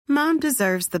Mom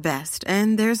deserves the best,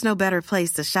 and there's no better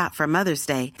place to shop for Mother's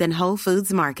Day than Whole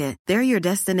Foods Market. They're your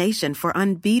destination for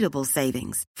unbeatable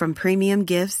savings, from premium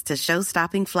gifts to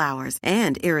show-stopping flowers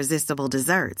and irresistible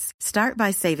desserts. Start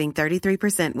by saving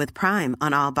 33% with Prime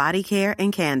on all body care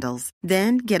and candles.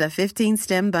 Then get a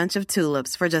 15-stem bunch of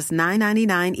tulips for just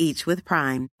 $9.99 each with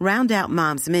Prime. Round out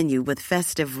Mom's menu with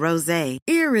festive rosé,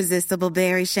 irresistible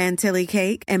berry chantilly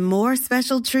cake, and more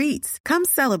special treats. Come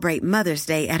celebrate Mother's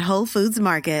Day at Whole Foods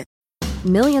Market.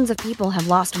 Millions of people have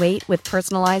lost weight with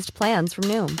personalized plans from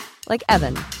Noom. Like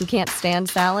Evan, who can't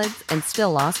stand salads and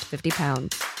still lost 50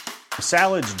 pounds.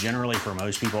 Salads generally for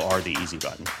most people are the easy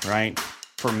button, right?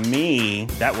 For me,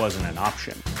 that wasn't an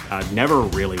option. I never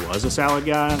really was a salad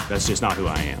guy. That's just not who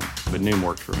I am. But Noom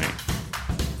worked for me.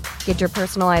 Get your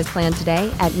personalized plan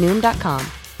today at Noom.com.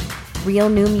 Real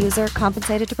Noom user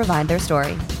compensated to provide their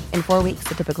story. In 4 weeks,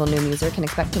 the typical Noom user can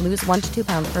expect to lose 1 to 2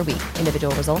 pounds per week.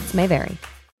 Individual results may vary.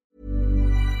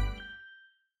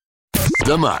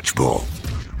 The Match Ball.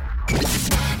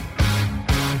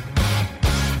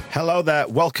 Hello there.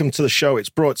 Welcome to the show. It's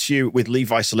brought to you with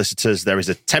Levi Solicitors. There is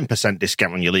a 10%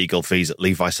 discount on your legal fees at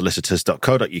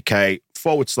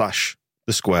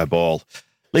levisolicitors.co.uk/the square ball.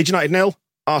 Leeds United 0,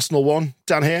 Arsenal 1.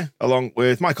 Dan here, along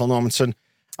with Michael Normanton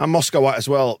and Moscow White as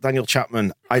well. Daniel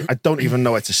Chapman. I don't even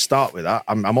know where to start with that.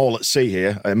 I'm all at sea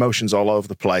here. Emotions all over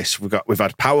the place. We've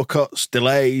had power cuts,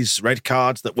 delays, red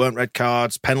cards that weren't red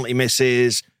cards, penalty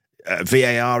misses,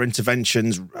 VAR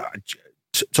interventions.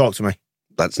 Talk to me.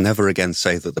 Let's never again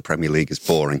say that the Premier League is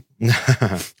boring. There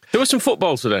was some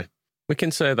football today. We can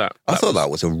say that. I thought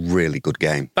that was a really good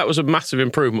game. That was a massive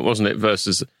improvement, wasn't it,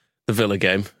 versus the Villa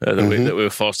game that we were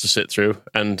forced to sit through,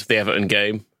 and the Everton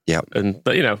game. Yeah, and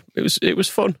it was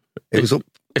fun. It was up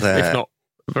there, if not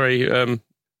a very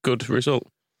good result.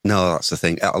 No, that's the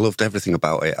thing. I loved everything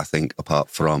about it. I think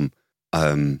apart from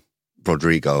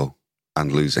Rodrigo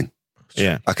and losing.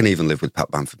 Yeah, I can even live with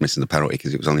Pat Bamford missing the penalty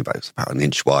because it was only about an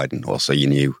inch wide, and also you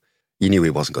knew he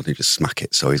wasn't going to just smack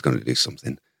it, so he's going to do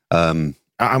something. Let's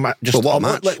deal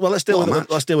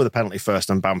with the penalty first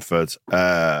and Bamford.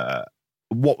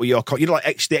 What were your the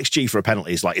XG for a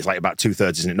penalty is like about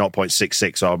 2/3, isn't it?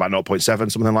 0.66 or about 0.7,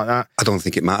 something like that. I don't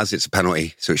think it matters. It's a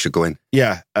penalty, so it should go in.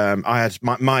 Yeah, I had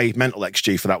my mental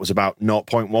XG for that was about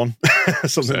 0.1,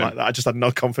 something like that. I just had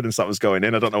no confidence that was going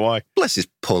in. I don't know why. Bless his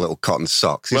poor little cotton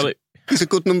socks. He's a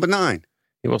good number 9.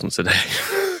 He wasn't today.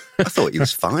 I thought he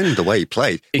was fine the way he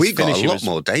played. We got a lot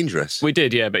more dangerous. We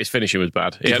did, yeah, but his finishing was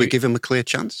bad. Did we give him a clear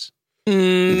chance?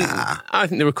 Nah. I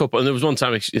think there were a couple, and there was one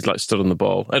time he like stood on the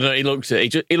ball. I don't know. He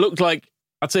looked like,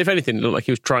 I'd say if anything, it looked like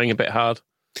he was trying a bit hard.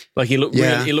 Like he looked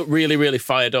really, really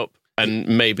fired up, and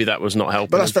maybe that was not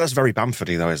helping. But that's very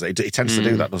Bamfordy though, isn't it? He tends to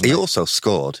do that, doesn't he? He also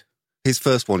scored. His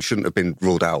first one shouldn't have been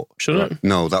ruled out. Shouldn't it?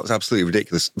 No, that was absolutely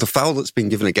ridiculous. The foul that's been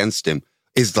given against him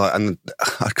is like, and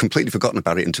I'd completely forgotten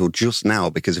about it until just now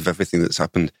because of everything that's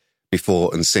happened before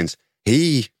and since.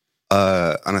 And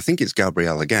I think it's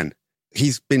Gabriel again.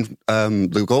 He's been,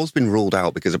 the goal's been ruled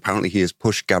out because apparently he has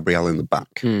pushed Gabriel in the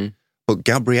back. But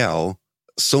Gabriel,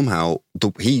 somehow,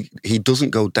 he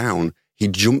doesn't go down. He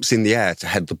jumps in the air to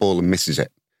head the ball and misses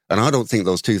it. And I don't think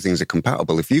those two things are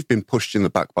compatible. If you've been pushed in the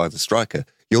back by the striker,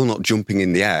 you're not jumping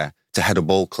in the air to head a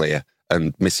ball clear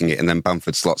and missing it, and then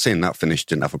Bamford slots in. That finish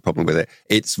didn't have a problem with it.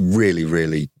 It's really,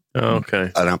 really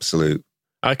an absolute.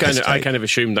 I kind of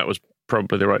assumed that was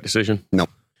probably the right decision. No,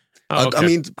 I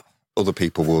mean, other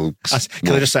people will.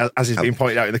 Can I just say, as is being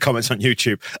pointed out in the comments on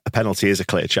YouTube, a penalty is a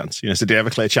clear chance. So did he have a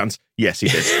clear chance? Yes, he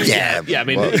did. yeah. I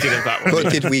mean, he did have that one.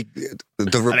 But did we?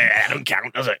 That don't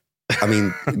count, does it? I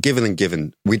mean,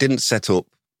 given, we didn't set up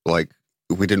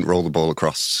we didn't roll the ball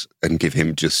across and give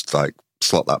him just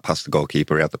slot that past the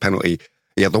goalkeeper. He had the penalty.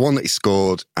 He had the one that he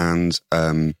scored, and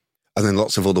then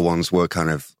lots of other ones were kind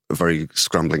of very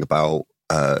scrambling about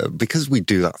because we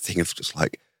do that thing of just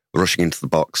rushing into the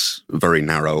box, very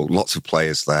narrow, lots of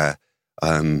players there.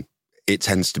 It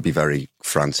tends to be very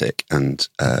frantic, and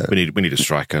we need a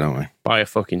striker, don't we? Buy a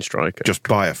fucking striker. Just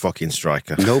buy a fucking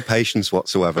striker. No patience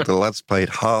whatsoever. The lad's played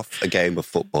half a game of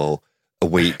football a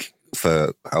week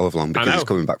for however long because he's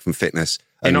coming back from fitness.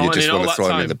 And you just want to throw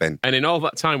him in the bin. And in all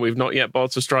that time, we've not yet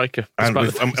bought a striker. And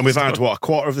we've had, a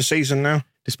quarter of the season now?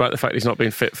 Despite the fact he's not been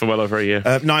fit for well over a year.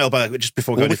 Niall, just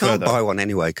before going any further. We can't buy one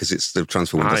anyway because it's the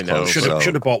transfer window's closed.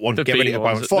 Should have bought one. Get ready to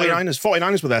buy one.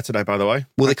 49ers were there today, by the way.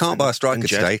 Well, they can't buy a striker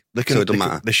today, so it doesn't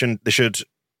matter. They should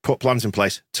put plans in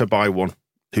place to buy one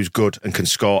who's good and can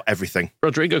score everything.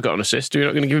 Rodrigo got an assist. You're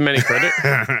not going to give him any credit?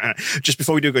 Just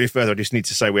before we do go any further, I just need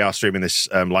to say we are streaming this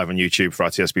live on YouTube for our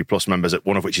TSB Plus members,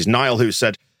 one of which is Niall, who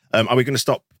said, Are we going to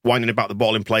stop whining about the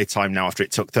ball in play time now after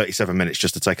it took 37 minutes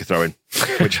just to take a throw in,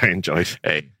 which I enjoyed?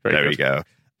 Hey, there we go.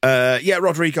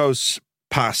 Rodrigo's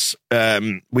pass.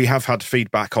 We have had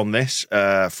feedback on this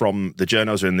from the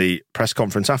journos in the press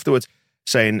conference afterwards,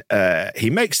 saying he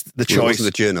makes the choice. It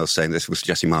wasn't the journos saying this, it was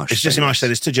Jesse Marsh. It's Jesse Marsh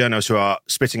saying this to journos who are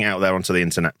spitting it out there onto the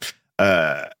internet.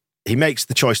 He makes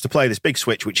the choice to play this big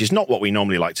switch, which is not what we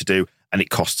normally like to do, and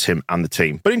it costs him and the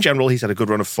team. But in general, he's had a good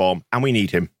run of form, and we need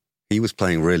him. He was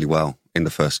playing really well in the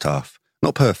first half.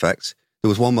 Not perfect. There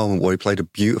was one moment where he played a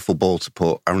beautiful ball to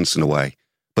put Aronson away,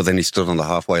 but then he stood on the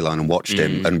halfway line and watched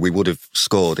him, and we would have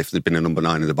scored if there'd been a number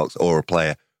 9 in the box or a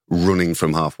player running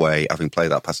from halfway, having played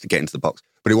that pass to get into the box.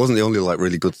 But it wasn't the only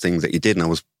really good thing that he did, and I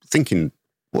was thinking,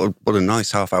 what a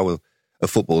nice half hour of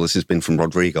football this has been from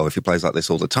Rodrigo. If he plays like this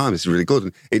all the time, this is really good.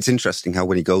 And it's interesting how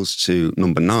when he goes to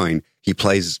number 9, he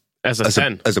plays as a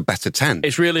 10. As a better 10.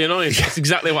 It's really annoying. That's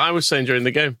exactly what I was saying during the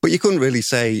game. But you couldn't really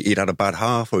say he'd had a bad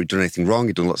half or he'd done anything wrong.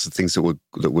 He'd done lots of things that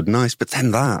were nice. But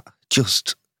then that,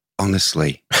 just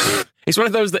honestly. It's one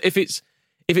of those that if it's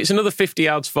another 50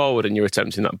 yards forward and you're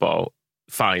attempting that ball,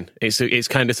 fine. It's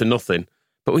kind of to nothing.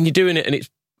 But when you're doing it and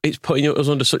it's putting us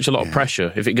under such a lot of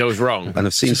pressure if it goes wrong. And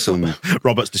I've seen some...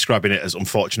 Robert's describing it as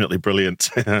unfortunately brilliant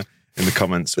in the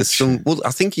comments.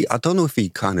 I don't know if he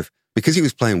kind of... Because he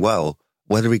was playing well,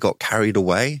 whether he got carried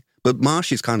away. But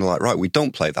Marsh is kind of like, right, we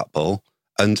don't play that ball.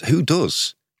 And who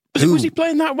does? Was he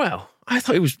playing that well? I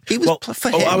thought he was for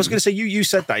him. I was going to say, you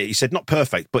said that. You said not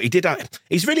perfect, but he did.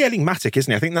 He's really enigmatic,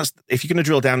 isn't he? I think that's, if you're going to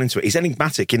drill down into it, he's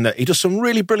enigmatic in that he does some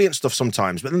really brilliant stuff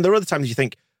sometimes. But then there are other times you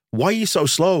think, why are you so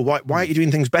slow? Why are you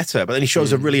doing things better? But then he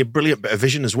shows a brilliant bit of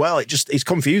vision as well. He's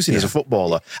confusing as a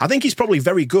footballer. I think he's probably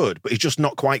very good, but he's just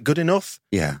not quite good enough.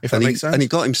 Yeah. If that makes sense. And he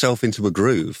got himself into a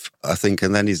groove, I think.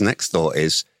 And then his next thought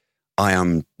is, I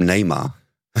am Neymar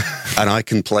and I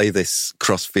can play this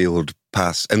cross-field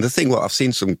pass. And the thing, I've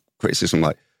seen some criticism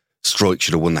like Struijk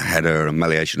should have won the header and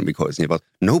Melier shouldn't be caught his knee. But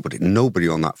nobody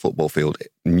on that football field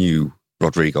knew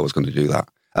Rodrigo was going to do that.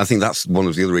 I think that's one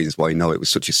of the other reasons why you know it was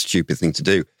such a stupid thing to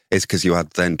do, is because you had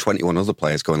then 21 other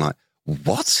players going like,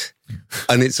 what?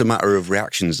 And it's a matter of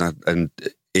reactions. And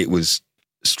it was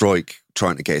Struijk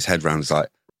trying to get his head around. It's like,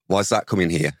 why's that coming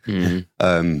here? The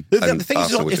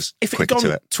thing is, if it had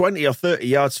gone 20 or 30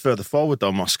 yards further forward,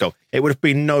 though, Moscow, it would have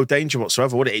been no danger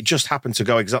whatsoever, would it? It just happened to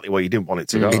go exactly where you didn't want it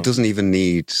to go. It doesn't even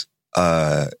need...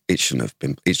 it should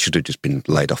have just been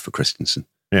laid off for Christensen.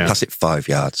 Yeah. Pass it 5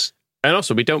 yards. And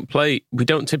also, we don't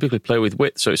typically play with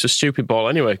width, so it's a stupid ball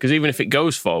anyway, because even if it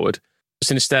goes forward,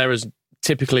 Sinistera's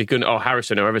typically going to, or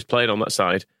Harrison, whoever's played on that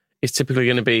side, is typically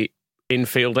going to be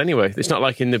infield anyway. It's not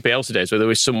like in the Bielsa days where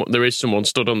there is someone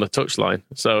stood on the touchline.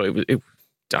 So I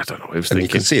don't know what he was thinking. You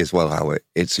can see as well how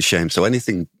it's a shame. So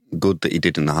anything good that he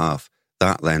did in the half,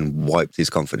 that then wiped his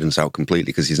confidence out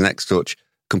completely, because his next touch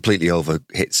completely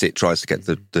hits it, tries to get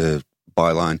the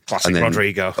byline. Classic and then,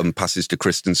 Rodrigo. And passes to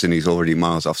Christensen, who's already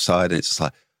miles offside. And it's just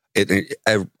like,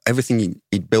 everything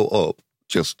he'd built up,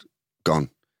 just gone.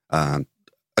 A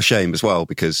shame as well,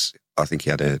 because I think he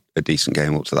had a decent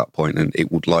game up to that point, and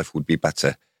life would be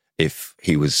better if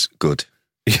he was good.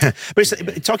 Yeah,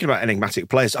 but talking about enigmatic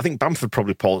players, I think Bamford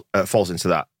probably falls into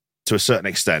that to a certain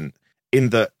extent, in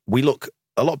that we look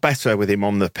a lot better with him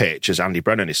on the pitch, as Andy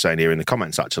Brennan is saying here in the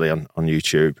comments, actually, on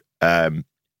YouTube.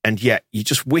 And yet you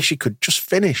just wish he could just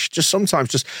finish.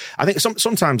 I think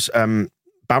sometimes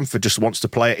Bamford just wants to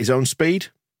play at his own speed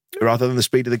rather than the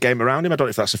speed of the game around him. I don't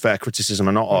know if that's a fair criticism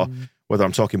or not, or whether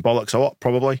I'm talking bollocks or what,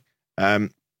 probably.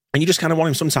 And you just kind of want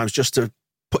him sometimes just to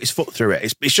put his foot through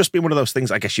it. It's just been one of those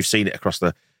things. I guess you've seen it across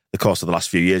the course of the last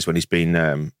few years when he's been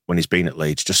at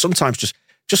Leeds. Just sometimes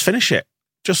just finish it.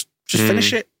 Just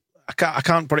finish it. I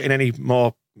can't put it in any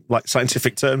more like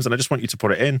scientific terms, and I just want you to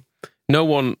put it in. No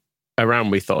one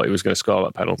around me thought he was going to score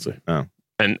that penalty. Oh.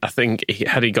 And I think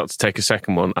had he got to take a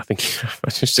second one, I think I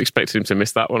just expected him to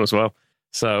miss that one as well.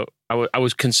 So I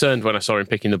was concerned when I saw him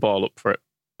picking the ball up for it.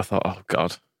 I thought, oh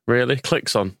God, really?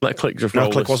 Click's on. Let Click just roll.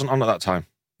 No, Click wasn't on at that time.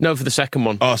 No, for the second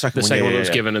one. Oh, the second one was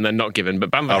given and then not given.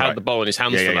 But Bamford had the ball in his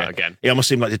hands for that again. He almost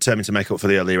seemed like determined to make up for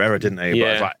the earlier error, didn't he?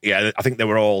 Yeah. But I think they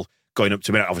were all going up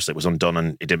to me. Obviously, it was undone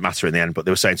and it didn't matter in the end. But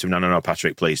they were saying to him, no,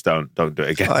 Patrick, please don't do it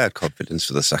again. I had confidence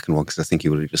for the second one because I think he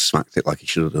would have just smacked it like he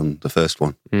should have done the first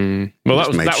one. Well,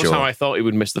 that was how I thought he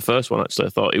would miss the first one, actually. I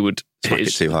thought he would hit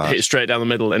it straight down the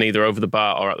middle and either over the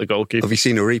bar or at the goalkeeper. Have you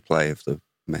seen a replay of the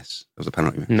miss, of the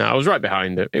penalty miss? No, I was right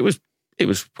behind it. It was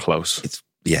close. It's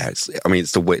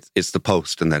the width, it's the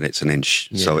post, and then it's an inch.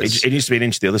 Yeah. So it needs to be an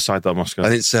inch the other side, though, Moscow.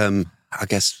 And it's, I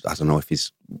guess, I don't know if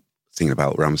he's thinking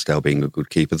about Ramsdale being a good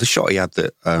keeper. The shot he had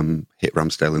that hit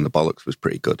Ramsdale in the bollocks was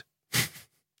pretty good.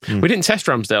 We didn't test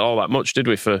Ramsdale all that much, did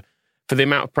we, for the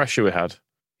amount of pressure we had?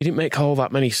 He didn't make all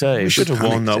that many saves. We should have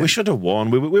won, though. We should have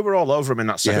won. We were all over him in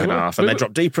that second half, and they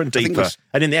dropped deeper and deeper.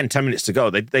 And in the end, 10 minutes to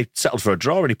go, they settled for a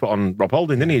draw, and he put on Rob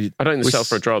Holding, didn't he? I don't think they settled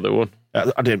for a draw, they won.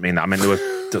 I didn't mean that. I mean, they were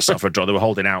settled for a draw. They were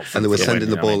holding out. And they were sending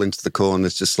the ball into the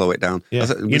corners to slow it down. Yeah.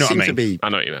 You know what I mean? I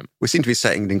know what you meant. We seem to be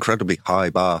setting an incredibly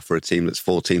high bar for a team that's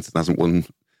 14th and hasn't won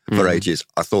for ages.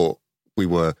 I thought we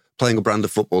were playing a brand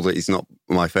of football that is not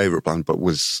my favourite brand, but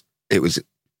it was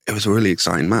a really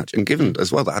exciting match. And given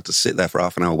as well that I had to sit there for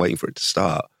half an hour waiting for it to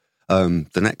start,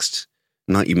 the next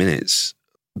 90 minutes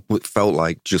felt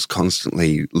like just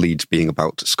constantly Leeds being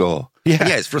about to score. Yeah,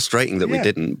 it's frustrating that we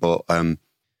didn't, but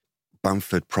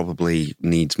Bamford probably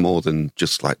needs more than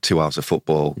just like 2 hours of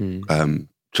football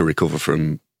to recover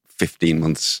from 15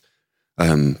 months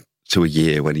to a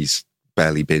year when he's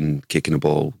barely been kicking a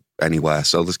ball anywhere.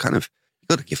 So there's kind of, you've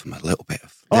got to give him a little bit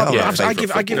of... I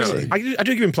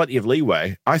do give him plenty of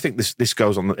leeway. I think this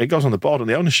goes on the board on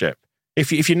the ownership.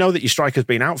 If you know that your striker's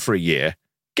been out for a year,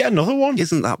 get another one.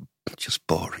 Isn't that just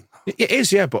boring? It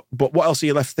is, yeah, but what else are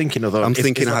you left thinking of? I'm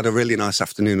thinking I had a really nice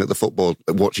afternoon at the football,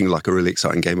 watching like a really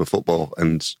exciting game of football,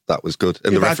 and that was good.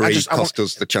 And the referee cost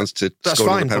us the chance to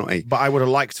score a penalty. But I would have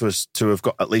liked us to have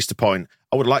got at least a point.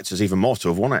 I would have liked us even more to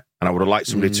have won it, and I would have liked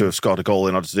somebody to have scored a goal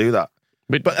in order to do that.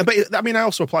 But I mean, I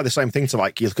also apply the same thing to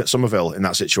like you look at Somerville in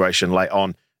that situation late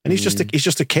on, and he's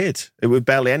just a kid with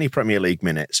barely any Premier League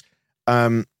minutes.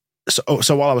 So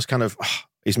while I was kind of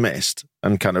he's missed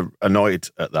and kind of annoyed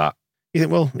at that, you think,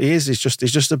 well, he's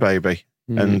just a baby,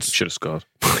 and should have scored.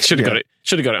 Should have got it.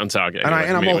 Should have got it on target.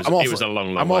 Anyway. It was a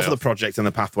long I'm all for the project and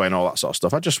the pathway and all that sort of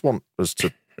stuff. I just want us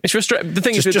to. It's frustrating. The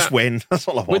thing is, just win. That's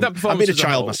all I want. With that performance, I've been a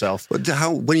child myself. But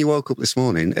when you woke up this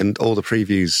morning and all the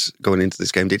previews going into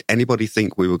this game, did anybody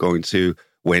think we were going to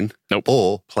win? Nope.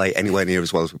 Or play anywhere near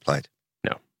as well as we played?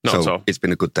 No, not at all. It's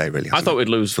been a good day, really. I thought we'd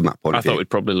lose from that point. I thought we'd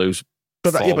probably lose.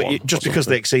 But just because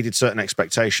they exceeded certain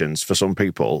expectations for some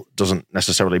people doesn't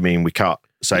necessarily mean we can't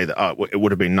say that it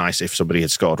would have been nice if somebody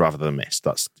had scored rather than missed.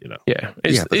 That's yeah.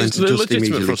 But then to just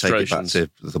immediately take it back to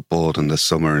the board and the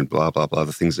summer and blah blah blah,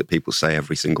 the things that people say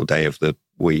every single day of the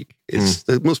week,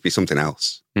 there must be something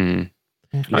else. Yeah,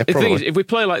 the thing is, if we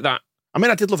play like that, I mean,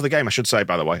 I did love the game. I should say,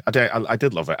 by the way, I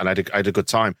did love it, and I had a good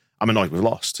time. I'm annoyed we've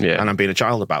lost, and I'm being a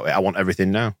child about it. I want everything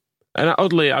now. And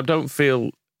oddly, I don't feel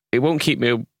it won't keep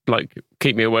me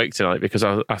awake tonight because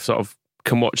I sort of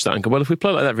can watch that and go, well, if we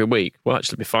play like that every week, we'll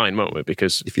actually be fine, won't we?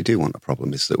 Because if you do want a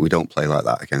problem, is that we don't play like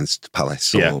that against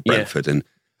Palace or Brentford, and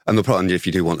the problem, if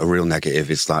you do want a real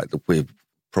negative, is like we've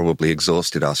probably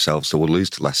exhausted ourselves, so we'll lose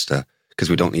to Leicester because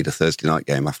we don't need a Thursday night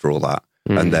game after all that,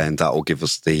 and then that will give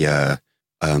us the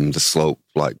slope.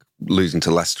 Like losing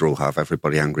to Leicester will have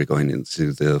everybody angry going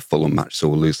into the Fulham match, so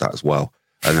we'll lose that as well.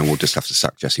 And then we'll just have to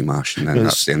sack Jesse Marsh, and then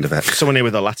that's the end of it. Someone here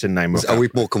with a Latin name. Are we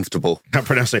more comfortable? Can't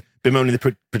pronounce it. Bemoaning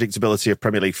the predictability of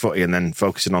Premier League footy and then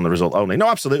focusing on the result only. No,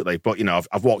 absolutely. But,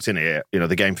 I've walked in here,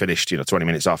 the game finished, 20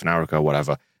 minutes, half an hour ago,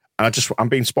 whatever. And I'm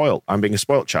being spoiled. I'm being a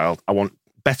spoiled child. I want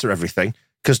better everything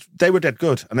because they were dead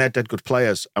good and they had dead good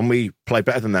players and we played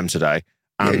better than them today.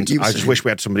 And I just wish we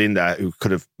had somebody in there who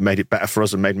could have made it better for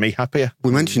us and made me happier.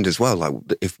 We mentioned as well, like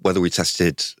whether we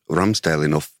tested Ramsdale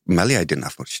enough. Meslier didn't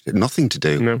have nothing to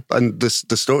do. No. And the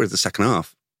story of the second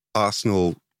half,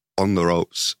 Arsenal on the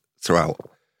ropes throughout.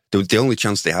 The only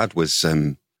chance they had was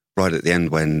right at the end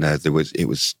when it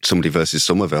was somebody versus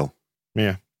Somerville.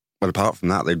 Yeah. But apart from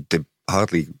that, they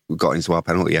hardly got into our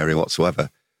penalty area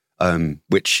whatsoever.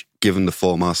 Which, given the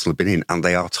form Arsenal have been in, and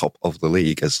they are top of the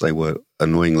league as they were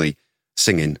annoyingly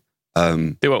singing.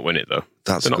 They won't win it though.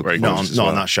 They're not very good. Not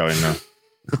on that showing though.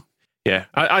 Yeah,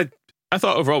 I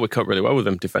thought overall we coped really well with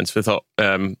them defensively. I thought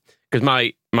because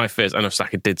my fears, I know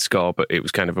Saka did score, but it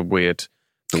was kind of a weird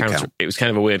counter. It was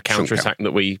kind of a weird counter attack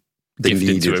that we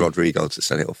needed Rodrigo to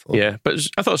set it up for. Yeah, but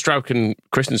I thought Strauch and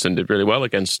Christensen did really well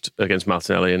against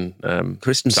Martinelli and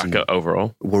Saka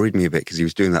overall. Worried me a bit because he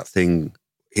was doing that thing.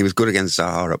 He was good against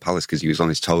Zaha at Palace because he was on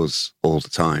his toes all the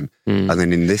time, and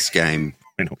then in this game.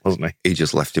 Wasn't he? He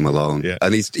just left him alone. Yeah.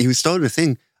 And he was starting a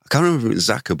thing. I can't remember if it was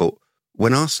Xhaka, but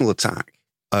when Arsenal attack,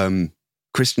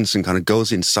 Christensen kind of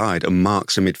goes inside and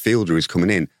marks a midfielder who's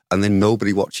coming in, and then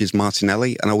nobody watches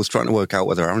Martinelli. And I was trying to work out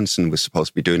whether Aronson was supposed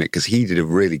to be doing it because he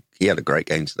had a great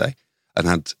game today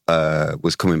and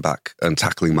was coming back and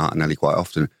tackling Martinelli quite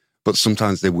often. But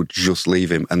sometimes they would just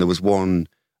leave him. And there was one,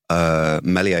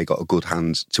 Meslier got a good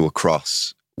hand to a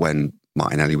cross when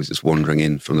Martinelli was just wandering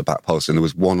in from the back post. And there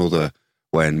was one other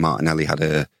when Martinelli had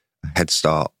a head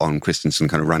start on Christensen,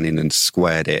 kind of ran in and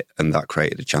squared it, and that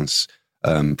created a chance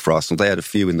for Arsenal. They had a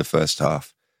few in the first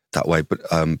half that way, but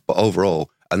overall,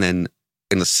 and then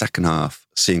in the second half,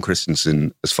 seeing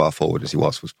Christensen as far forward as he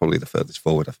was probably the furthest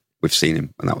forward we've seen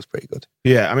him, and that was pretty good.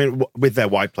 Yeah, I mean, with their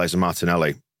wide players and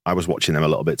Martinelli, I was watching them a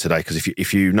little bit today because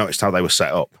if you noticed how they were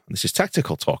set up, and this is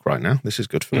tactical talk right now. This is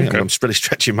good for me. Okay. I'm really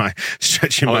stretching my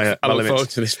I look forward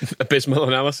to this abysmal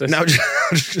analysis. No,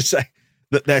 just to say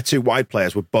that their two wide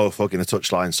players were both hugging the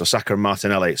touchline. So Saka and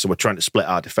Martinelli. So we're trying to split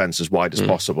our defence as wide as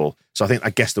possible. So I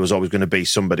guess there was always going to be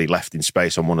somebody left in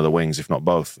space on one of the wings, if not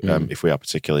both, if we are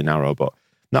particularly narrow. But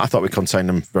no, I thought we contained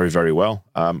them very, very well.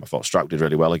 I thought Struijk did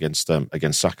really well against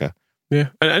Saka. Yeah,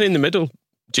 and in the middle,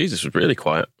 Jesus was really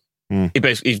quiet.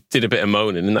 He did a bit of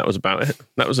moaning, and that was about it.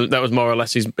 That was more or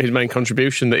less his main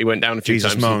contribution. That he went down a few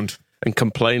times moaned and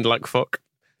complained like fuck.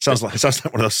 Sounds like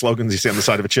one of those slogans you see on the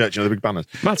side of a church, the big banners.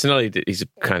 Martinelli, he's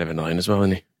kind of annoying as well,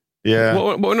 isn't he? Yeah.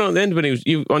 What went on at the end when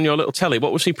he was on your little telly?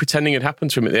 What was he pretending had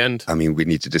happened to him at the end? I mean, we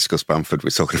need to discuss Bamford.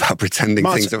 We're talking about pretending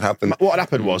things have happened. What had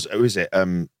happened was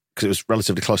because it was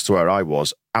relatively close to where I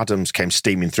was, Adams came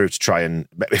steaming through to try and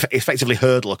effectively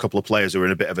hurdle a couple of players who were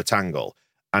in a bit of a tangle,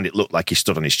 and it looked like he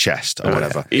stood on his chest or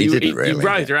whatever. He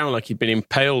writhed around like he'd been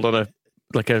impaled on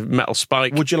a metal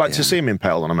spike. Would you like to see him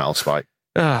impaled on a metal spike?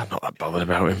 I'm not that bothered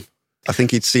about him. I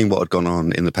think he'd seen what had gone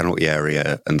on in the penalty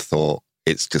area and thought,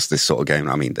 it's just this sort of game.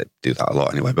 I mean, they do that a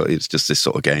lot anyway, but it's just this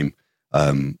sort of game.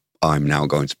 I'm now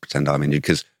going to pretend I'm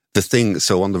injured. Because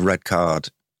so on the red card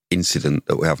incident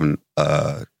that we haven't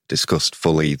discussed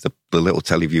fully, the little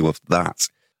teleview of that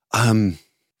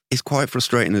is quite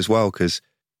frustrating as well, because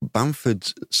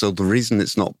Bamford, so the reason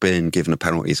it's not been given a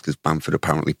penalty is because Bamford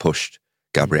apparently pushed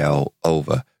Gabriel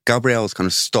over. Gabriel's kind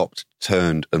of stopped,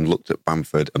 turned and looked at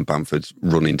Bamford, and Bamford's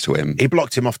run into him. He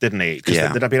blocked him off, didn't he? Because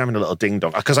they'd been having a little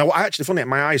ding-dong. Because I actually, funny,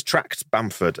 my eyes tracked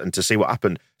Bamford and to see what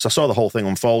happened. So I saw the whole thing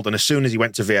unfold, and as soon as he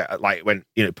went to VAR,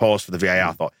 paused for the VAR,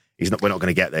 I thought, we're not going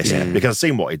to get this. Yeah. Because I'd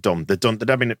seen what he'd done. They'd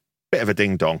having a bit of a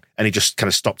ding-dong, and he just kind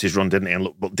of stopped his run, didn't he? And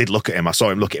did look at him. I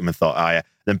saw him look at him and thought, yeah.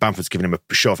 Then Bamford's given him a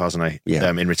shove, hasn't he? Yeah.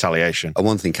 In retaliation. And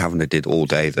one thing Kavanagh did all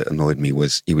day that annoyed me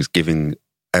was he was giving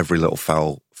every little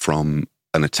foul from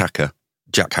an attacker,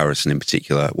 Jack Harrison in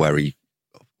particular, where he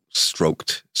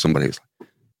stroked somebody. And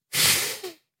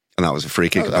that was a free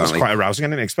kick. That was quite arousing. I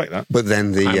didn't expect that. But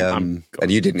then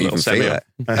and you didn't even feel it.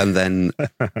 And then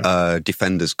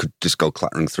defenders could just go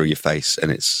clattering through your face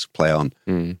and it's play on.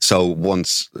 So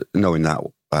once knowing that,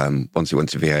 once he went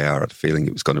to VAR, I had a feeling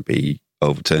it was going to be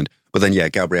overturned. But then,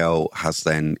 Gabriel has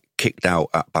then kicked out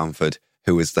at Bamford,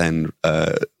 who has then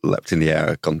leapt in the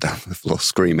air, gone down the floor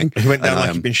screaming. He went down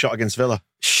like he'd been shot against Villa.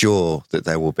 Sure that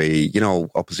there will be,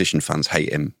 opposition fans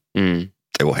hate him.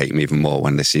 They will hate him even more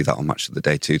when they see that on Match of the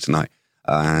Day 2 tonight.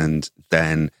 And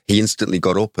then he instantly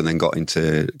got up and then got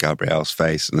into Gabriel's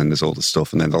face, and then there's all the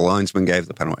stuff. And then the linesman gave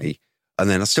the penalty. And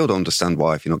then I still don't understand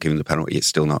why, if you're not giving the penalty, it's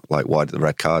still not why the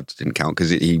red card didn't count, because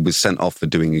he was sent off for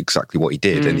doing exactly what he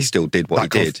did, and he still did what he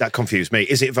did. That confused me.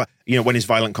 Is it, when is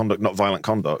violent conduct not violent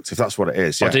conduct? If that's what it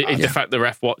is, the fact the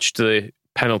ref watched the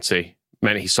penalty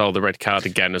meant he saw the red card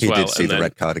again as well. He did see the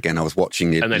red card again. I was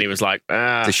watching it, and then he was like,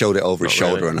 they showed it over his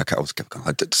shoulder, and I was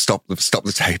going, stop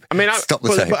the tape. I mean, stop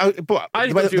the tape. But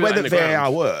the way that VAR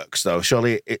works, though,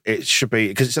 surely it should be,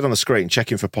 because it said on the screen,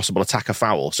 checking for possible attacker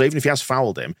foul. So even if he has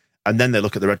fouled him, and then they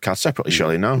look at the red card separately,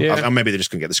 surely, no? Yeah. And maybe they're just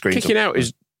going to get the screen. Kicking out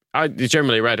is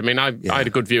generally red. I mean, I had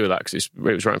a good view of that because it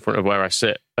was right in front of where I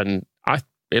sit, and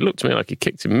it looked to me like he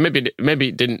kicked him. Maybe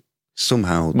it didn't.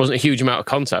 Somehow. It wasn't a huge amount of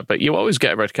contact, but you always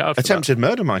get a red card for attempted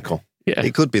murder, Michael. Yeah.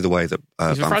 It could be the way that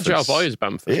he's a fragile boy, is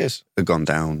Bamford. He is. Had gone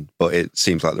down, but it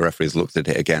seems like the referees looked at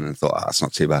it again and thought, that's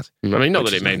not too bad. I mean, not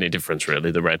that it made any difference,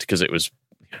 really, the red, because it was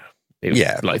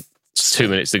like 2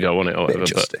 minutes to go on it or whatever.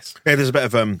 Justice. Yeah, there's a bit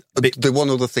of the one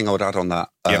other thing I would add on that,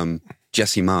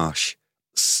 Jesse Marsh,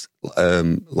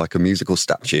 like a musical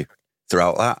statue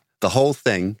throughout that. The whole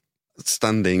thing,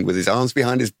 standing with his arms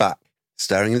behind his back,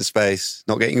 staring into space,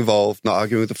 not getting involved, not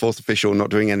arguing with the fourth official,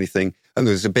 not doing anything. And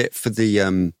there was a bit for the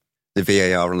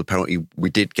VAR on the penalty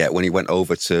we did get when he went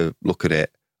over to look at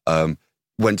it,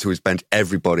 went to his bench,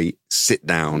 everybody sit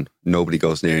down, nobody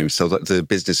goes near him. So that the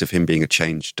business of him being a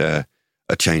changed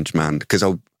man, because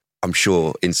I'm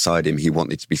sure inside him he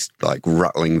wanted to be like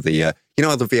rattling the,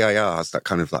 how the VAR has that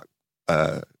kind of like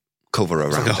cover around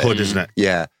it's like a hood, isn't it?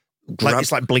 Yeah.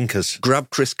 It's like blinkers.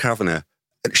 Grab Chris Kavanagh,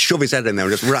 shove his head in there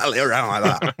and just rattle it around like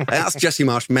that. And that's Jesse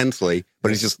Marsh mentally, but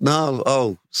he's just,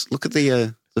 look at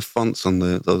the fonts on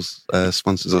those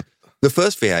sponsors. The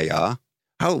first VAR,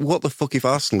 what the fuck if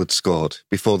Arsenal had scored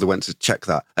before they went to check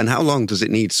that? And how long does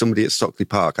it need somebody at Stockley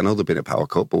Park, I know they've been at Power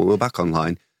Cup, but we're back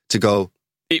online, to go,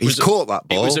 he's caught that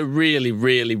ball. It was a really,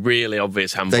 really, really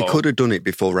obvious handball. They could have done it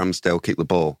before Ramsdale kicked the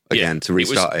ball again to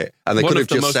restart it. And they could have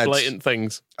just said, blatant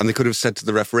things. And they could have said to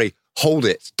the referee, hold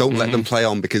it. Don't let them play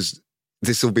on because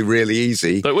this will be really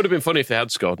easy. But it would have been funny if they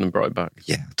had scored and brought it back.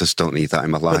 Yeah, just don't need that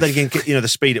in my life. But then again, the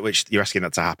speed at which you're asking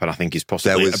that to happen, I think is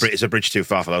possibly it's a bridge too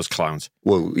far for those clowns.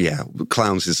 Well, yeah,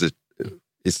 clowns is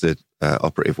the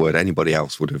operative word. Anybody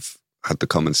else would have had the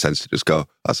common sense to just go,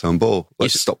 that's home ball.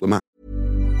 Let's stop the match.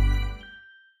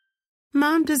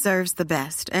 Mom deserves the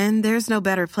best, and there's no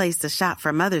better place to shop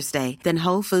for Mother's Day than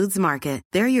Whole Foods Market.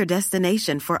 They're your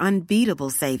destination for unbeatable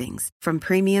savings, from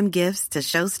premium gifts to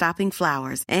show-stopping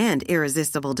flowers and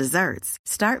irresistible desserts.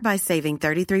 Start by saving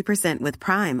 33% with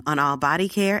Prime on all body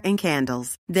care and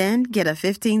candles. Then get a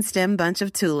 15-stem bunch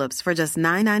of tulips for just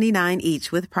 $9.99 each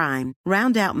with Prime.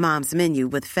 Round out Mom's menu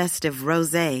with festive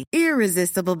rosé,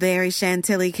 irresistible berry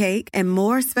chantilly cake, and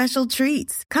more special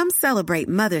treats. Come celebrate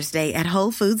Mother's Day at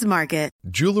Whole Foods Market.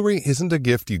 Jewelry isn't a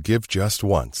gift you give just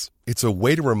once. It's a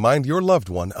way to remind your loved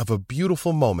one of a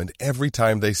beautiful moment every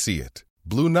time they see it.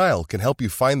 Blue Nile can help you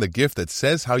find the gift that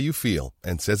says how you feel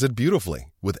and says it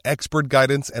beautifully, with expert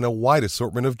guidance and a wide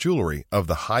assortment of jewelry of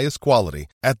the highest quality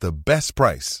at the best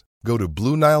price. Go to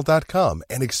BlueNile.com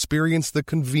and experience the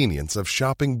convenience of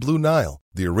shopping Blue Nile,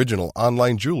 the original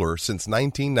online jeweler since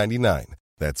 1999.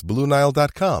 That's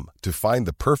BlueNile.com to find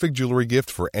the perfect jewelry gift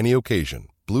for any occasion.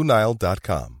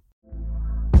 BlueNile.com.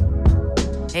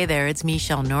 Hey there, it's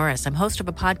Michelle Norris. I'm host of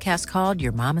a podcast called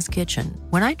Your Mama's Kitchen.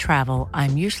 When I travel,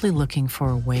 I'm usually looking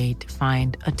for a way to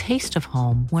find a taste of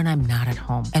home when I'm not at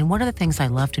home. And one of the things I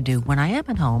love to do when I am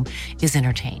at home is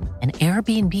entertain. And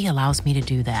Airbnb allows me to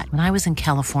do that. When I was in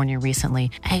California recently,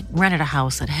 I rented a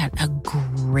house that had a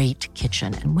great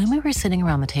kitchen. And when we were sitting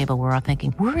around the table, we were all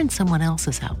thinking, we're in someone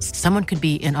else's house. Someone could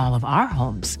be in all of our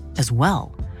homes as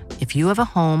well. If you have a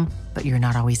home, but you're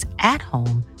not always at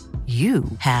home, you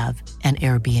have an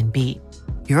Airbnb.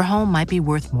 Your home might be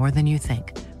worth more than you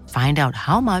think. Find out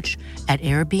how much at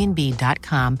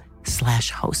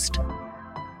airbnb.com/host.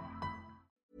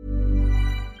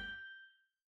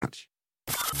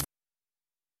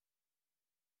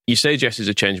 You say Jesse's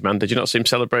a changed man. Did you not see him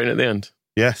celebrating at the end?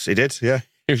 Yes, he did, yeah.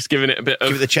 He was giving it a bit of...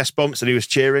 Give it the chest bumps and he was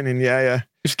cheering and yeah.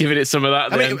 Just giving it some of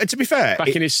that. I mean, to be fair... Back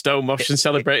in his stone mosh and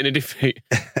celebrating a defeat.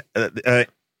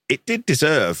 It did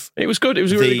deserve... It was good. It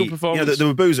was a really good performance. There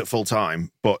were boos at full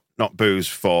time, but not boos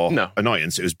for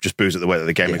annoyance. It was just boos at the way that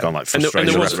the game had gone, like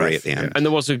frustration. And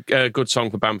there was a good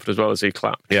song for Bamford as well as he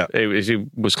clapped. Yeah. He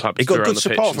was clapped. He got good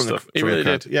support from the crowd. He really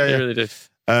did. Yeah. He really did.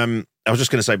 I was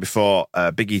just going to say before,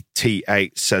 Biggie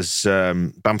T8 says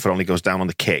Bamford only goes down on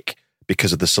the kick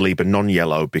because of the Saliba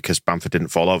non-yellow because Bamford didn't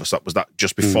fall over. So was that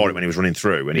just before it when he was running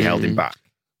through and he held him back?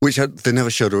 Which they never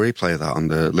showed a replay of that on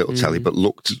the little telly, but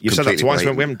looked. You said that twice. We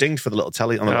haven't dinged for the little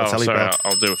telly on the little telly. Sorry,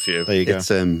 I'll do a few. There you go.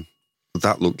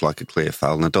 That looked like a clear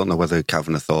foul, and I don't know whether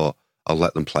Kavanagh thought I'll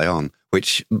let them play on.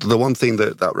 Which the one thing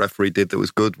that referee did that was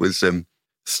good was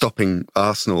stopping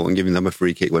Arsenal and giving them a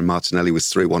free kick when Martinelli was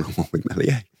 3-1 with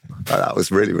Meslier. That was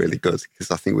really, really good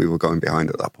because I think we were going behind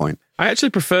at that point. I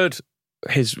actually preferred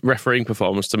his refereeing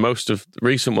performance to most of the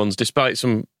recent ones, despite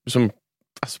some I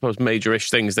suppose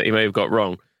major-ish things that he may have got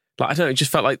wrong. Like, I don't know, it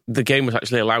just felt like the game was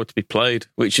actually allowed to be played,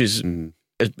 which is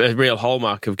a real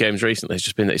hallmark of games recently. It's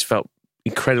just been that it's felt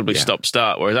incredibly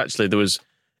stop-start, whereas actually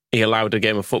he allowed a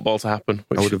game of football to happen,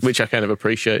 which I kind of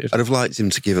appreciated. I'd have liked him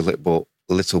to give a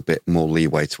little bit more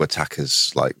leeway to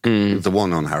attackers, like the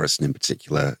one on Harrison in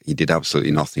particular. He did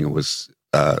absolutely nothing. It was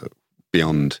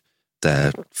beyond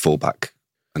their fullback,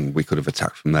 and we could have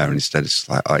attacked from there, and instead it's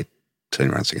like I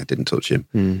turned around saying I didn't touch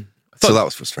him. So that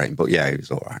was frustrating, but yeah, he was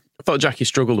all right. I thought Jackie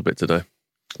struggled a bit today.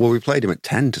 Well, we played him at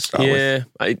 10 to start with. Yeah,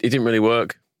 it didn't really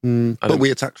work. But we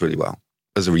attacked really well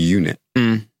as a unit.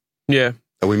 Yeah.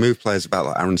 And we moved players about,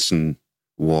 like Aronson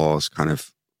was kind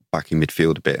of back in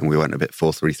midfield a bit, and we went a bit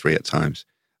 4-3-3 at times.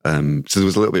 So there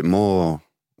was a little bit more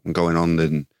going on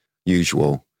than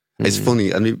usual. It's funny,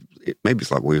 and maybe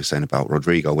it's like what we were saying about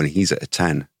Rodrigo, when he's at a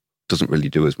 10, doesn't really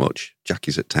do as much.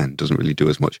 Jackie's at 10, doesn't really do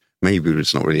as much. Maybe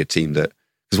it's not really a team that...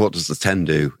 Because what does the 10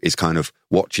 do is kind of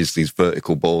watches these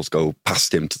vertical balls go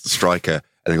past him to the striker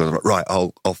and then goes, right,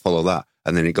 I'll follow that.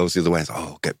 And then it goes the other way and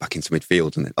says, get back into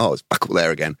midfield. And then, it's back up there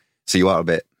again. So you are a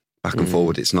bit back and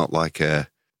forward. It's not like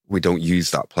we don't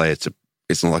use that player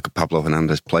it's not like a Pablo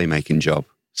Hernandez playmaking job.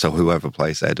 So whoever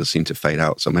plays there does seem to fade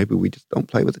out. So maybe we just don't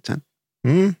play with the 10.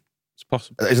 It's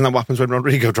possible. Isn't that what happens when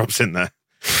Rodrigo drops in there?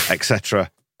 Etc.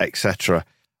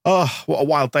 Oh, what a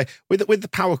wild day. With the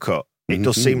power cut, it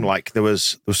does seem like there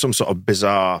was some sort of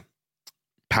bizarre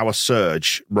power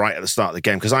surge right at the start of the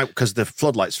game because the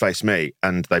floodlights faced me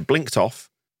and they blinked off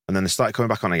and then they started coming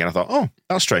back on again. I thought,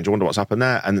 that's strange. I wonder what's happened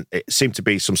there. And it seemed to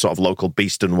be some sort of local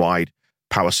beast-and-wide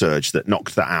power surge that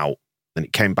knocked that out. Then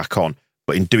it came back on.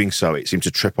 but in doing so, it seemed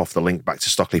to trip off the link back to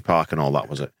Stockley Park and all that,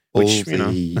 was it? Which,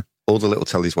 all the little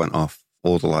tellies went off,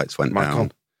 all the lights went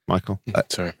down. Michael.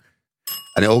 Sorry.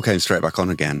 And it all came straight back on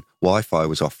again. Wi-Fi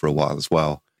was off for a while as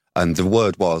well. And the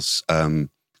word was,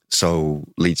 so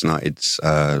Leeds United's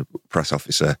press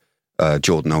officer,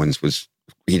 Jordan Owens,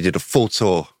 he did a full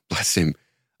tour, bless him,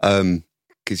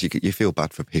 because you feel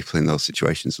bad for people in those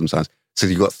situations sometimes. So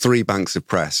you got 3 banks of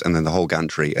press and then the whole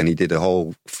gantry, and he did a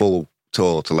whole full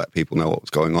tour to let people know what was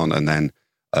going on. And then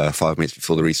 5 minutes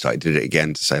before the restart, he did it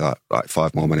again to say like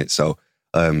 5 more minutes. So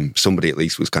somebody at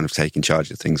least was kind of taking charge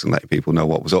of things and letting people know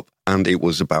what was up. And it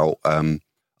was about,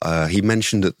 he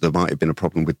mentioned that there might have been a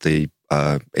problem with the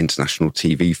international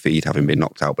TV feed having been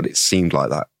knocked out, but it seemed like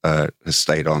that has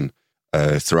stayed on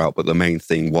throughout. But the main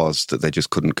thing was that they just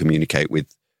couldn't communicate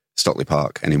with Stockley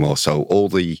Park anymore. So all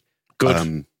the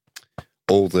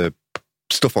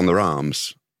stuff on their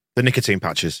arms, the nicotine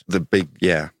patches, the big,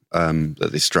 that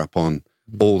they strap on,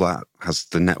 all that has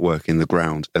the network in the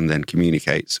ground and then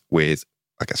communicates with,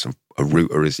 I guess, a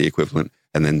router is the equivalent.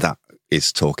 And then that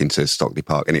is talking to Stockley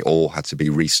Park, and it all had to be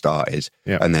restarted.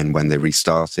 Yeah. And then when they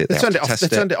restart it, they turned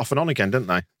it off and on again, didn't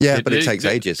they? Yeah, but it takes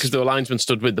ages. Because the linesmen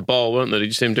stood with the ball, weren't they? Did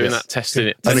you see him doing that, testing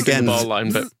it? And again, the ball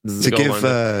line, but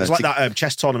it's like that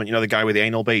chess tournament, the guy with the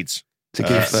anal beads. To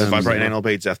give vibrating anal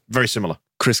beads, very similar.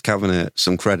 Chris Kavanagh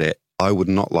some credit. I would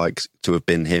not like to have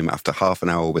been him after half an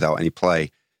hour without any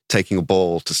play, taking a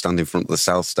ball to stand in front of the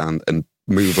south stand and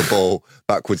move a ball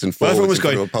backwards and forwards. Everyone was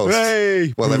going,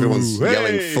 hey, well, everyone's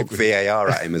yelling "fuck VAR"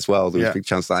 at him as well. There was a big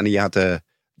chance that, and he had there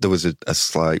was a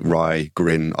slight wry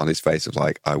grin on his face of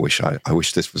like, I wish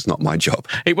this was not my job.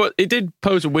 It did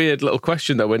pose a weird little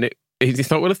question though when he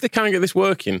thought, well, if they can't get this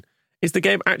working, is the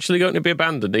game actually going to be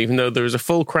abandoned? Even though there is a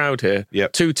full crowd here,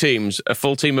 2 teams, a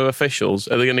full team of officials,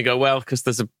 are they going to go, well, because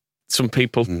there's some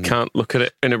people can't look at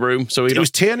it in a room. So it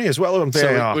was Tierney as well on VAR.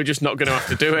 So we're just not going to have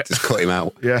to do it. Just cut him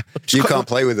out. Yeah. You can't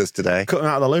play with us today. Cut him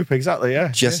out of the loop, exactly, yeah.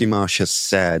 Jesse Marsh has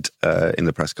said in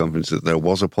the press conference that there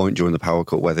was a point during the power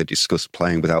cut where they discussed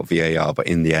playing without VAR, but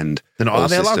in the end, all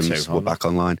systems were back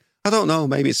online. I don't know.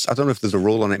 Maybe I don't know if there's a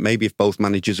rule on it. Maybe if both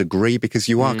managers agree, because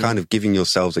you are kind of giving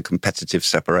yourselves a competitive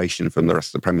separation from the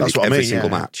rest of the Premier League every single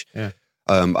match. Yeah.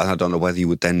 And I don't know whether you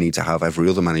would then need to have every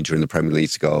other manager in the Premier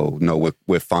League to go, no,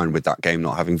 we're fine with that game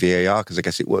not having VAR, because I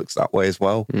guess it works that way as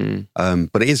well.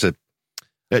 But it is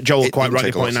Joel quite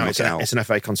rightly pointing out it's an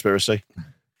FA conspiracy.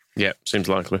 Yeah, seems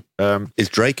likely. Is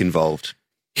Drake involved?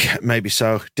 Yeah, maybe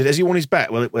so. Has he won his bet?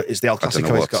 Well, it's the El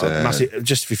Clasico. He's got a massive.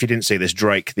 Just if you didn't see this,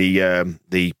 Drake,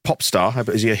 the pop star,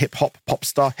 is he a hip hop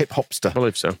star? Hip hopster? I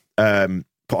believe so.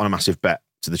 Put on a massive bet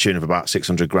to the tune of about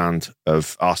 600 grand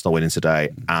of Arsenal winning today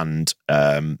and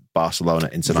Barcelona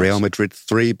into Real Madrid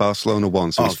 3, Barcelona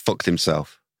 1. So he's fucked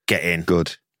himself. Get in.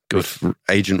 Good.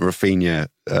 Agent Rafinha,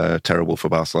 terrible for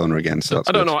Barcelona again. So that's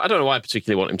I don't know why I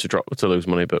particularly want him to lose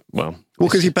money, but well,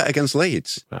 because he bet against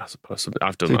Leeds. I suppose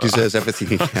I've done so that. He deserves everything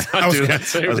he can. I was going to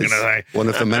say one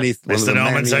of the many,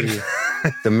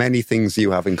 the many things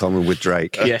you have in common with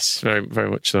Drake. Yes, very, very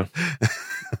much so.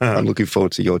 I'm looking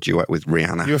forward to your duet with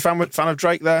Rihanna. You a fan of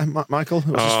Drake there, Michael?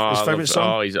 His favourite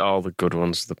song? He's all the good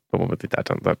ones. The one with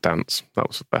that dance. That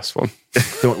was the best one.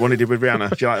 The one he did with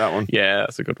Rihanna. Do you like that one? Yeah,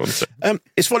 that's a good one too.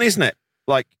 It's funny, isn't it?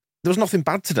 Like, there was nothing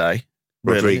bad today.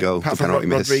 Rodrigo, apart from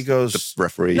Rodrigo's the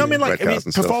referee. No, I mean,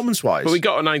 performance-wise. But we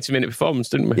got a 90-minute performance,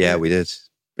 didn't we? Yeah, we did.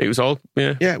 It was all,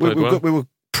 we were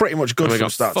pretty much good from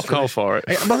start to finish. Fuck all for it.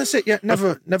 Well, that's it. Yeah,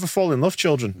 never fall in love,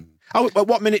 children. At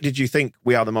what minute did you think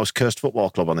we are the most cursed football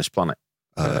club on this planet?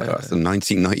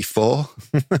 1994.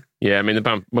 Yeah, I mean,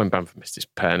 when Bamford missed his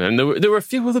pen, and there were a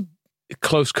few other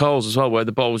close calls as well, where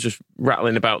the ball was just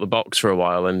rattling about the box for a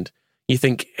while, and you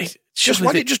think,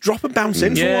 why did it just drop and bounce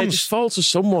in? Yeah, for once? Just fall to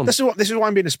someone. This is why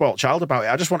I'm being a spoiled child about it.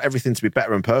 I just want everything to be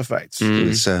better and perfect. It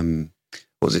was,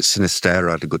 was it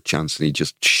Sinistera had a good chance and he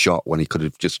just shot when he could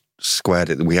have just squared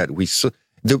it.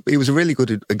 It was a really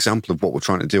good example of what we're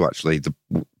trying to do, actually. The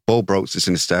ball broke to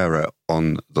Sinistera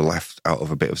on the left out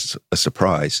of a bit of a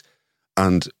surprise.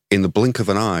 And in the blink of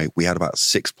an eye, we had about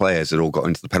 6 players that all got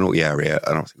into the penalty area.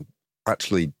 And I was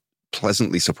actually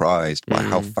pleasantly surprised by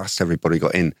how fast everybody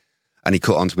got in. And he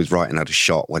cut onto his right and had a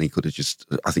shot when he could have just...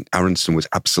 I think Aronson was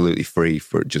absolutely free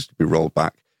for it just to be rolled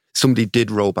back. Somebody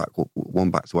did roll back one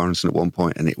back to Aronson at one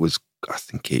point, and I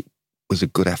think it was a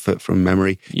good effort from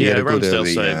memory. Yeah,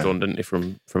 Ramsdale saved one, didn't he,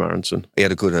 from Aronson? He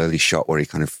had a good early shot where he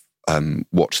kind of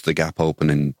watched the gap open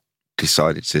and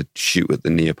decided to shoot at the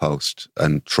near post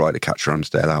and try to catch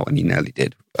Ramsdale out, and he nearly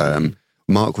did.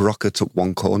 Mark Rocker took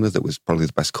one corner that was probably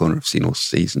the best corner I've seen all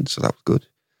season, so that was good.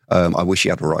 I wish he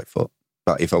had a right foot.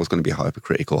 But if I was going to be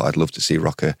hypercritical, I'd love to see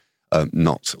Rocker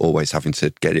not always having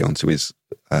to get it onto his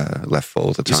left foot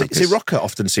all the time. See, Rocker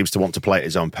often seems to want to play at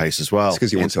his own pace as well. It's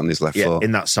because he wants it on his left foot.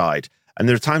 In that side. And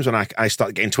there are times when I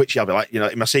start getting twitchy. I'll be like,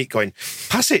 in my seat going,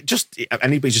 pass it.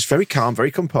 And he's just very calm,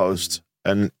 very composed.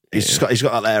 And he's got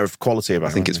that air of quality about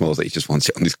him. I think it's more that he just wants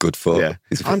it on his good foot. Yeah.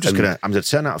 I'm going to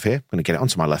turn out of here. I'm going to get it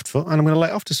onto my left foot and I'm going to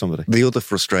let it off to somebody. The other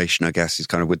frustration, I guess, is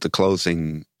kind of with the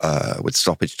closing, with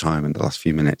stoppage time in the last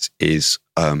few minutes is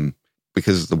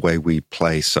because of the way we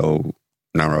play so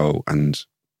narrow and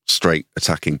straight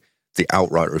attacking, the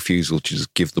outright refusal to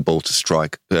just give the ball to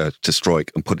Strike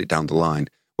and put it down the line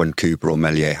when Cooper or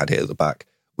Melier had it at the back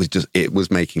it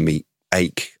was making me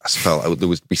ache. I felt like there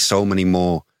would be so many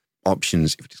more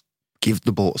options if we just give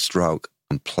the ball a stroke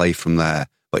and play from there.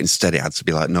 But instead it had to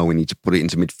be like, no, we need to put it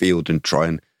into midfield and try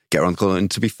and get around the corner. And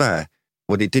to be fair,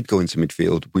 when it did go into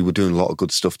midfield, we were doing a lot of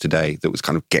good stuff today that was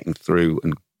kind of getting through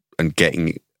and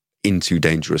getting into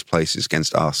dangerous places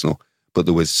against Arsenal. But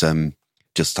there was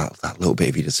just that little bit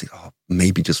of you just think,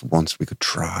 maybe just once we could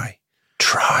try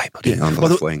putting it on the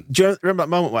left wing. Do you remember that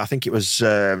moment where I think it was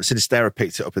Sinistera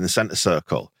picked it up in the centre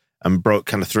circle and broke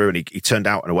kind of through and he turned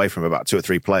out and away from about 2 or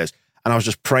 3 players. And I was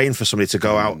just praying for somebody to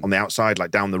go out on the outside,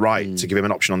 like down the right, to give him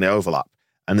an option on the overlap.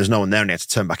 And there's no one there and he had to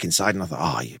turn back inside. And I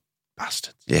thought, you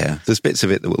bastard. Yeah, there's bits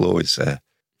of it that will always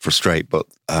frustrate, but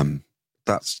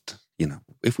that's,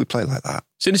 if we play like that.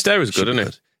 Sinistera's good,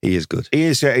 isn't he? He is good. He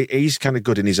is. He's kind of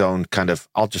good in his own kind of.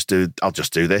 I'll just do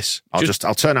this.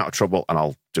 I'll turn out of trouble and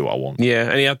I'll do what I want. Yeah,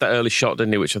 and he had that early shot,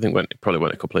 didn't he? Which I think probably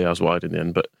went a couple of yards wide in the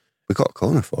end. But we got a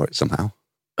corner for it somehow.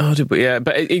 Oh, did we? Yeah,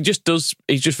 but he just does.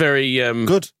 He's just very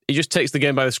good. He just takes the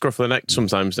game by the scruff of the neck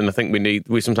sometimes, and I think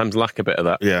we sometimes lack a bit of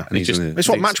that. Yeah, and it's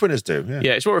what match winners do.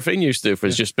 Yeah, it's what Rafinha used to do for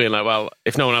us, just being like, well,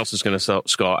 if no one else is going to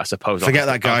score, I suppose I'll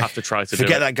have to try to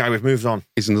forget that guy. We've moved on.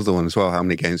 He's another one as well. How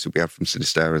many games have we had from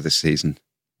Sinistera this season?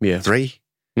 Yeah, 3.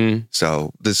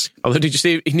 So there's. Although did you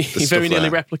see he very nearly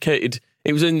replicated?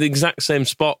 It was in the exact same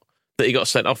spot that he got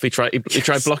sent off. He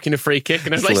tried blocking a free kick,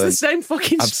 and I was like, it's the same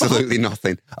fucking spot. Absolutely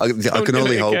nothing. I can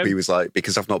only hope he was like,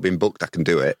 because I've not been booked, I can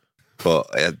do it. But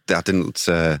I didn't.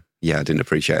 I didn't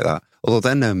appreciate that. Although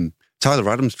then Tyler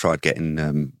Adams tried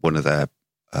getting one of their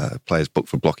players booked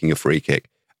for blocking a free kick.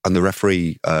 And the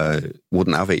referee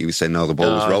wouldn't have it. He was saying, no, the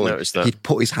ball was rolling. He'd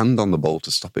put his hand on the ball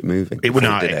to stop it moving. It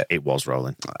was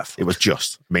rolling. It was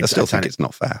just. I still think it's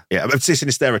not fair. Yeah, but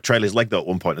Sinistera trailed his leg though at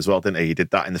one point as well, didn't he? He did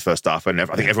that in the first half. And I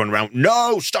think everyone around,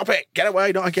 no, stop it. Get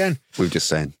away, not again. We were just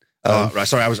saying. Right,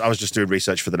 sorry, I was just doing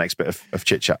research for the next bit of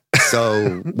chit-chat.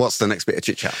 So what's the next bit of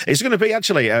chit-chat? It's going to be,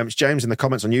 actually, it's James in the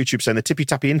comments on YouTube saying the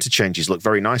tippy-tappy interchanges look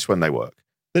very nice when they work.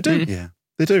 They do. Yeah.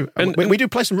 They do. And we do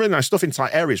play some really nice stuff in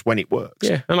tight areas when it works.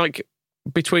 Yeah, and like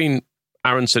between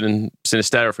Aronson and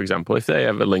Sinistera, for example, if they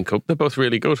ever link up, they're both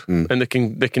really good, and they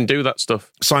can do that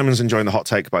stuff. Simon's enjoying the hot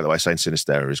take, by the way, saying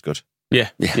Sinistera is good. Yeah.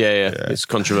 It's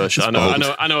controversial.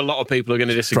 I know a lot of people are going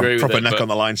to disagree with it. Proper neck on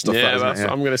the line stuff. Yeah, that's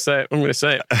what I'm going to say. I'm going to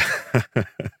say it.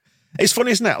 It's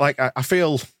funny, isn't it? Like I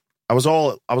feel I was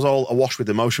all awash with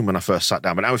emotion when I first sat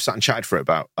down, but now we've sat and chatted for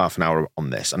about half an hour on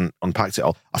this and unpacked it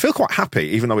all. I feel quite happy,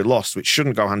 even though we lost, which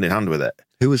shouldn't go hand in hand with it.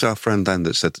 Who was our friend then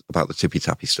that said about the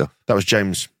tippy-tappy stuff? That was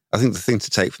James. I think the thing to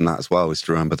take from that as well is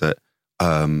to remember that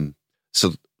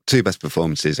so 2 best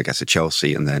performances, I guess, at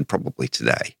Chelsea and then probably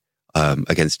today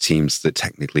against teams that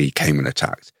technically came and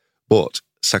attacked. But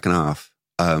second half,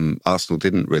 Arsenal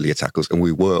didn't really attack us, and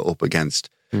we were up against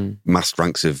massed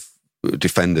ranks of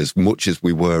defenders, much as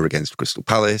we were against Crystal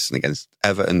Palace and against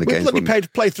Everton. The games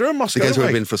play through Moscow. The games would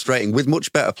have been frustrating with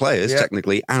much better players,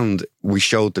 technically, and we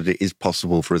showed that it is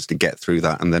possible for us to get through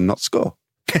that and then not score.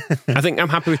 I think I'm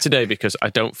happy with today because I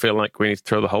don't feel like we need to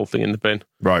throw the whole thing in the bin.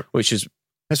 Right. It's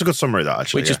a good summary, that,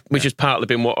 actually. Which has partly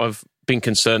been what I've been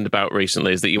concerned about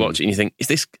recently, is that you watch it and you think, is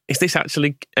this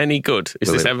actually any good?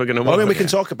 Is this ever going to work? Well, I mean, we can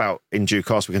talk about, in due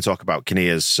course,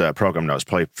 Kinnear's programme notes,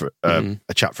 play for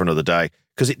a chat for another day,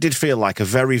 because it did feel like a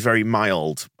very, very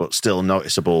mild but still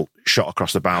noticeable shot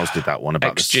across the bows. Did that one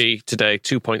about XG today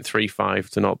 2.35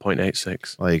 to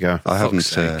 0.86. There you go. I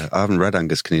haven't read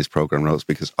Angus Kinnear's programme notes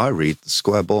because I read the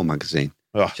Square Ball magazine,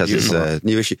 which has its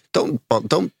new issue. Don't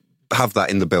have that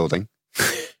in the building.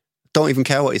 Don't even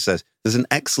care what he says. There's an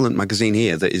excellent magazine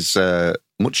here that is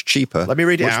much cheaper. Let me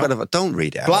read it out. Don't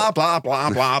read it blah, out. Blah, blah,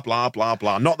 blah, blah, blah,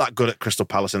 blah. Not that good at Crystal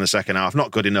Palace in the second half.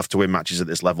 Not good enough to win matches at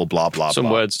this level. Blah, blah, some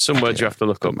blah. Words you have to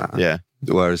look up. Yeah.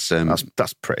 Whereas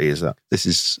that's pretty, is that? This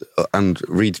is and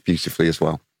reads beautifully as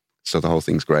well. So the whole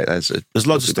thing's great. There's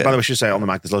loads of stuff. By the way, I should say on the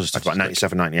mag, there's loads of stuff about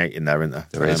 97, 98 in there, isn't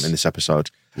there? In this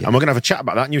episode. Yeah. And we're going to have a chat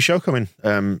about that new show coming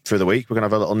through the week. We're going to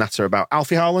have a little natter about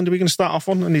Alfie Haaland. Are we going to start off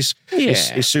on and his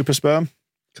super sperm?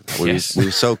 We were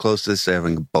so close to this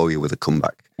having Bowyer with a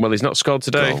comeback. Well, he's not scored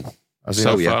today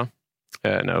so far.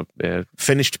 No.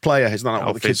 Finished player. Isn't that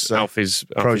what the kids say?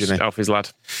 Alfie's lad.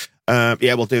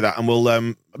 Yeah, we'll do that. And we'll a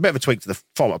bit of a tweak to the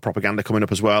format propaganda coming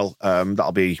up as well.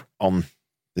 That'll be on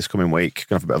this coming week.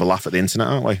 Going to have a bit of a laugh at the internet,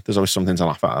 aren't we? There's always something to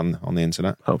laugh at on the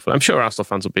internet. Hopefully. I'm sure Arsenal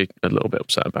fans will be a little bit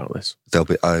upset about this. They'll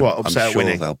be upset I'm sure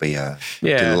winning? they'll be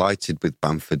delighted with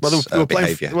Bamford's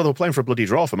behaviour. They were playing for a bloody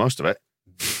draw for most of it.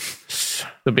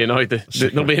 They'll be annoyed.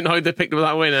 They'll be annoyed they picked up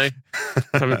that win, eh?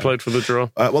 Having played for the draw.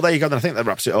 Well, there you go. Then I think that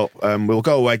wraps it up. We'll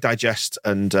go away, digest,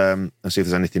 and see if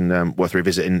there's anything worth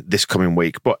revisiting this coming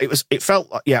week. But it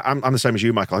felt like, I'm the same as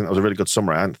you, Michael. I think that was a really good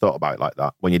summary. I hadn't thought about it like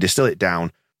that. When you distill it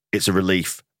down, it's a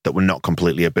relief that we're not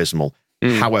completely abysmal.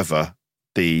 However,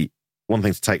 the one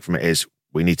thing to take from it is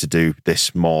we need to do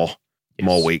this more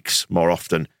weeks, more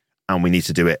often, and we need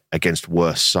to do it against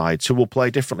worse sides who will play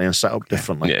differently and set up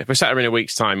differently. Yeah, if we're sat here in a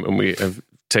week's time and we have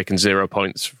taken 0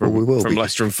 points from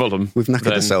Leicester and Fulham, we've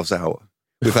knackered ourselves out.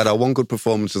 We've had our one good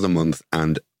performance of the month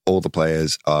and all the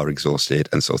players are exhausted.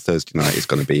 And so Thursday night is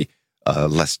going to be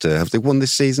Leicester. Have they won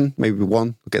this season? Maybe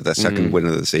one. We'll get their second win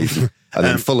of the season. And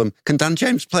then Fulham. Can Dan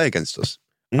James play against us?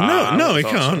 No, he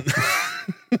can't.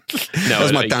 That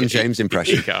was my Dan James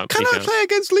impression. Can I play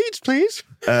against Leeds, please?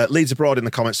 Leeds abroad in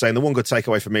the comments saying the one good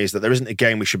takeaway for me is that there isn't a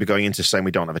game we should be going into saying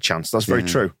we don't have a chance. That's very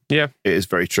true. Yeah, it is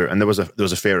very true. And there was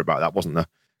a fear about that, wasn't there,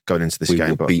 going into this game?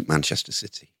 We will beat Manchester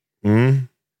City.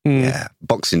 Yeah,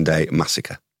 Boxing Day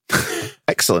massacre.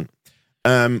 Excellent.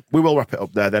 We will wrap it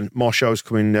up there then. More shows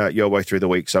coming your way through the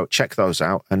week, so check those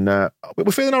out. And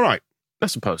we're feeling all right. I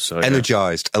suppose so.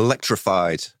 Energised,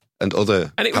 electrified, and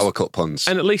other power cut puns.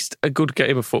 And at least a good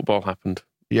game of football happened.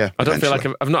 Yeah, I don't feel like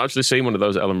I've not actually seen one of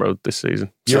those at Ellen Road this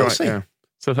season. You're right, yeah.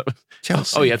 So that was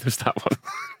Chelsea. Oh yeah, there's that one.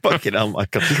 Fucking hell,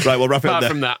 Michael. Right, we'll wrap it up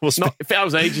there. Apart from that, that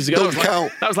was ages ago. Don't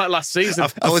count. That was like last season.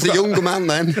 I was a younger man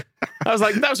then.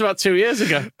 That was about 2 years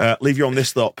ago. Leave you on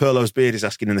this thought. Perlo's Beard is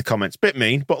asking in the comments. Bit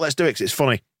mean, but let's do it because it's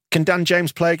funny. Can Dan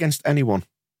James play against anyone?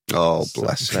 Oh,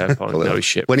 bless him. No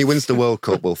shit. When he wins the World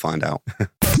Cup, we'll find out.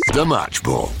 The Match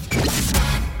Ball.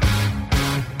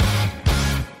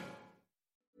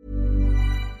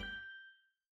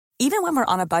 Even when we're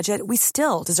on a budget, we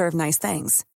still deserve nice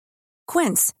things.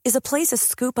 Quince is a place to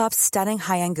scoop up stunning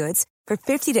high-end goods for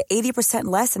 50 to 80%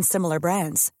 less than similar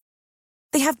brands.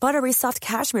 They have buttery soft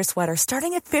cashmere sweaters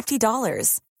starting at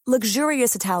 $50,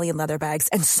 luxurious Italian leather bags,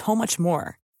 and so much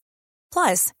more.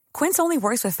 Plus, Quince only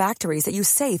works with factories that use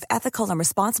safe, ethical, and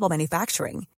responsible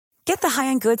manufacturing. Get the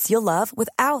high-end goods you'll love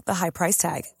without the high price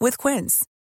tag with Quince.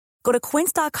 Go to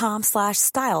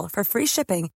quince.com/style for free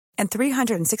shipping and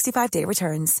 365-day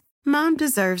returns. Mom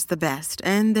deserves the best,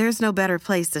 and there's no better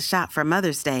place to shop for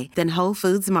Mother's Day than Whole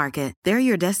Foods Market. They're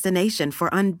your destination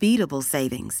for unbeatable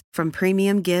savings, from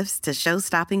premium gifts to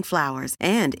show-stopping flowers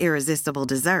and irresistible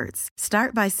desserts.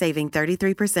 Start by saving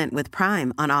 33% with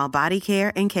Prime on all body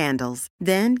care and candles.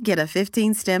 Then get a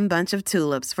 15-stem bunch of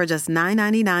tulips for just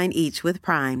 $9.99 each with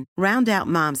Prime. Round out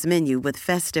Mom's menu with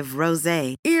festive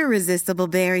rosé, irresistible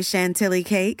berry chantilly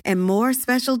cake, and more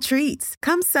special treats.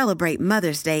 Come celebrate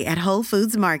Mother's Day at Whole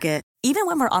Foods Market. Even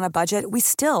when we're on a budget, we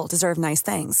still deserve nice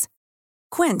things.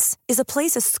 Quince is a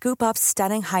place to scoop up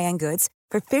stunning high-end goods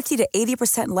for 50 to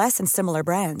 80% less than similar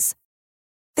brands.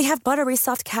 They have buttery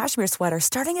soft cashmere sweaters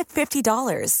starting at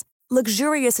 $50,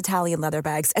 luxurious Italian leather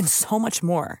bags, and so much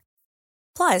more.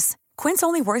 Plus, Quince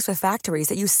only works with factories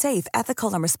that use safe,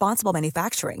 ethical, and responsible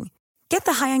manufacturing. Get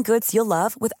the high-end goods you'll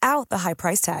love without the high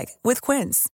price tag with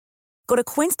Quince. Go to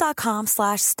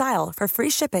quince.com/style for free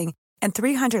shipping and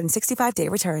 365-day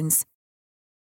returns.